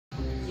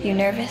You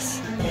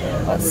nervous?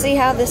 Let's see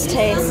how this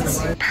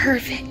tastes.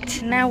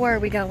 Perfect. Now where are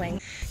we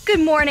going? Good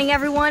morning,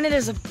 everyone. It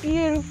is a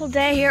beautiful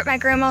day here at my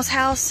grandma's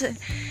house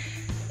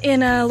in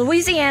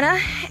Louisiana,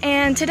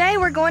 and today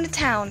we're going to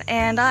town,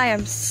 and I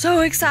am so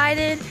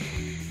excited.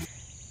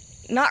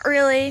 Not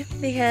really,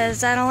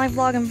 because I don't like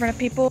vlogging in front of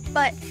people,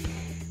 but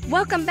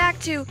welcome back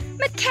to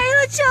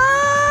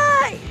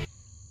MikaylaJoy!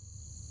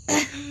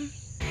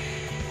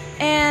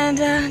 And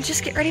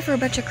just get ready for a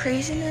bunch of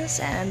craziness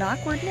and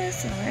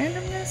awkwardness and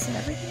randomness and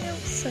everything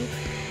else. So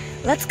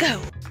let's go.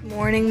 Good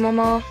morning,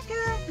 Mama.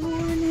 Good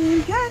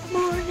morning. Good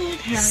morning.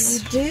 How are you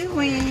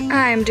doing?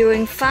 I'm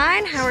doing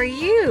fine. How are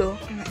you?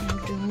 I'm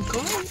doing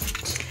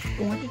great.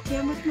 Going to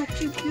town with my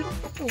two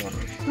beautiful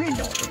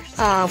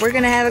granddaughters. We're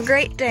gonna have a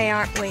great day,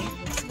 aren't we?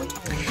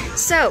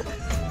 So,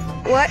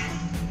 what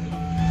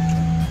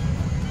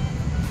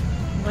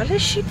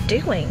is she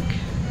doing?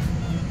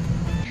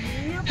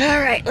 All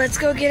right, let's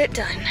go get it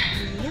done.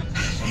 Yep,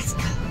 let's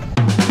go.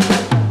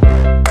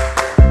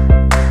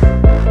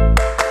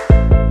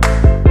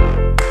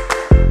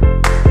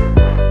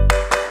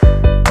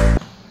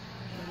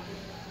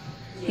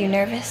 You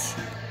nervous?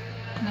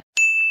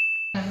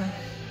 Never.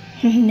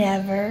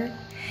 Never?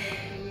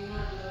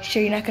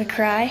 Sure you're not gonna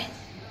cry?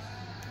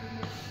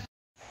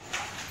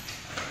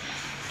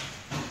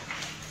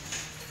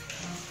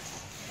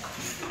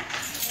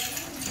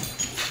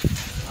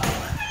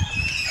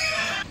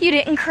 You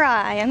didn't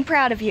cry. I'm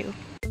proud of you.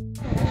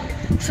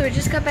 So we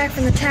just got back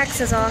from the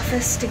taxes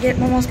office to get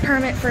Momo's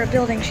permit for a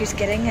building she's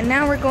getting, and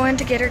now we're going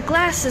to get her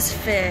glasses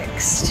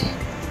fixed.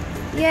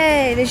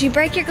 Yay! Did you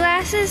break your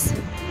glasses?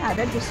 Oh,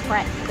 they're just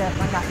scratched up.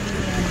 I got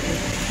new ones.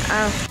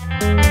 Oh.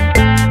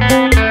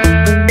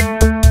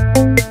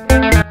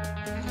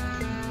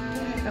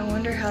 I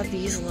wonder how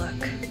these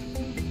look.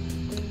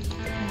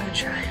 I'm gonna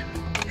try them.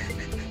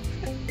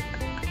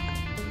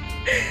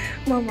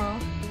 Momo.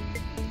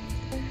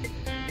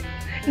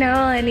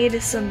 Now all I need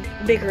is some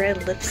big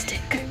red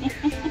lipstick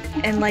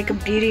and like a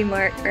beauty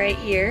mark right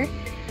here,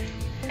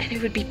 and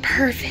it would be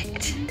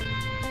perfect.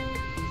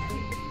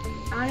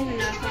 I don't even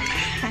know if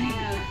I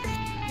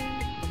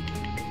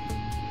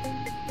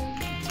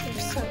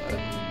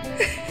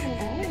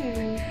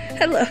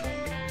Hello.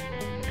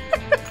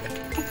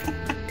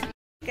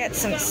 Got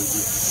some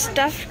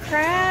stuffed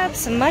crab,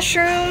 some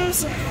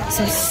mushrooms,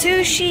 some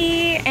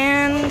sushi,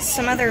 and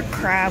some other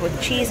crab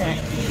with cheese in it.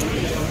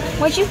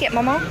 What'd you get,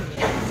 Momo?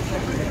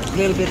 A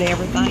little bit of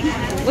everything.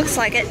 Looks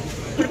like it.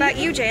 What about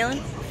you,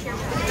 Jalen?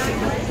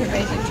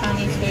 Basic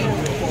Chinese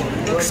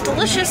food. Looks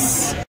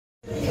delicious.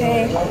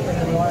 Okay,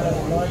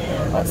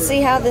 let's see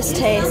how this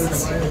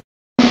tastes.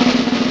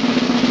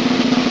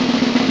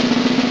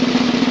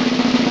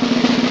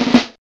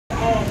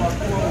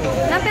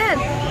 Not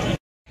bad.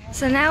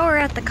 So now we're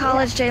at the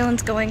college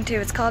Jalen's going to.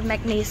 It's called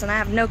McNeese, and I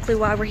have no clue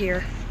why we're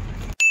here.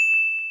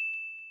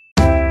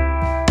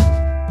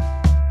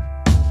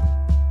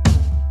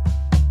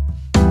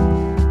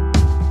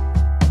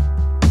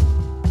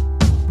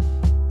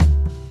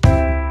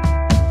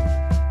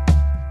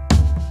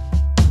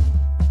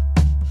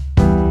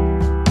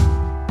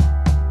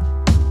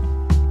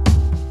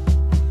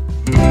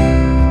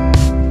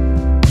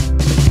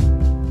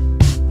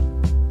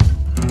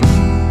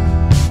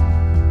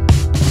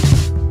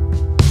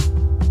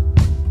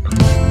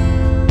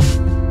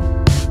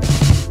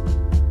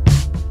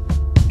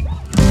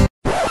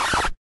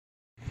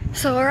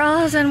 So we're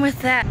all done with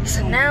that.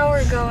 So now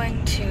we're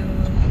going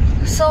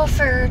to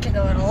Sulphur to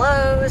go to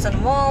Lowe's and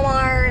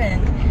Walmart,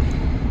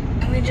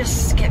 and can we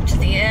just skip to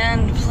the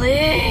end,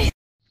 please?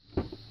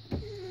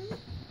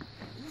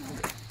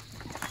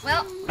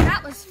 Well,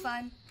 that was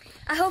fun.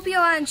 I hope you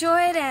all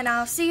enjoyed, and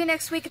I'll see you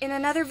next week in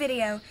another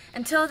video.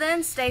 Until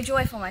then, stay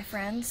joyful, my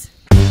friends.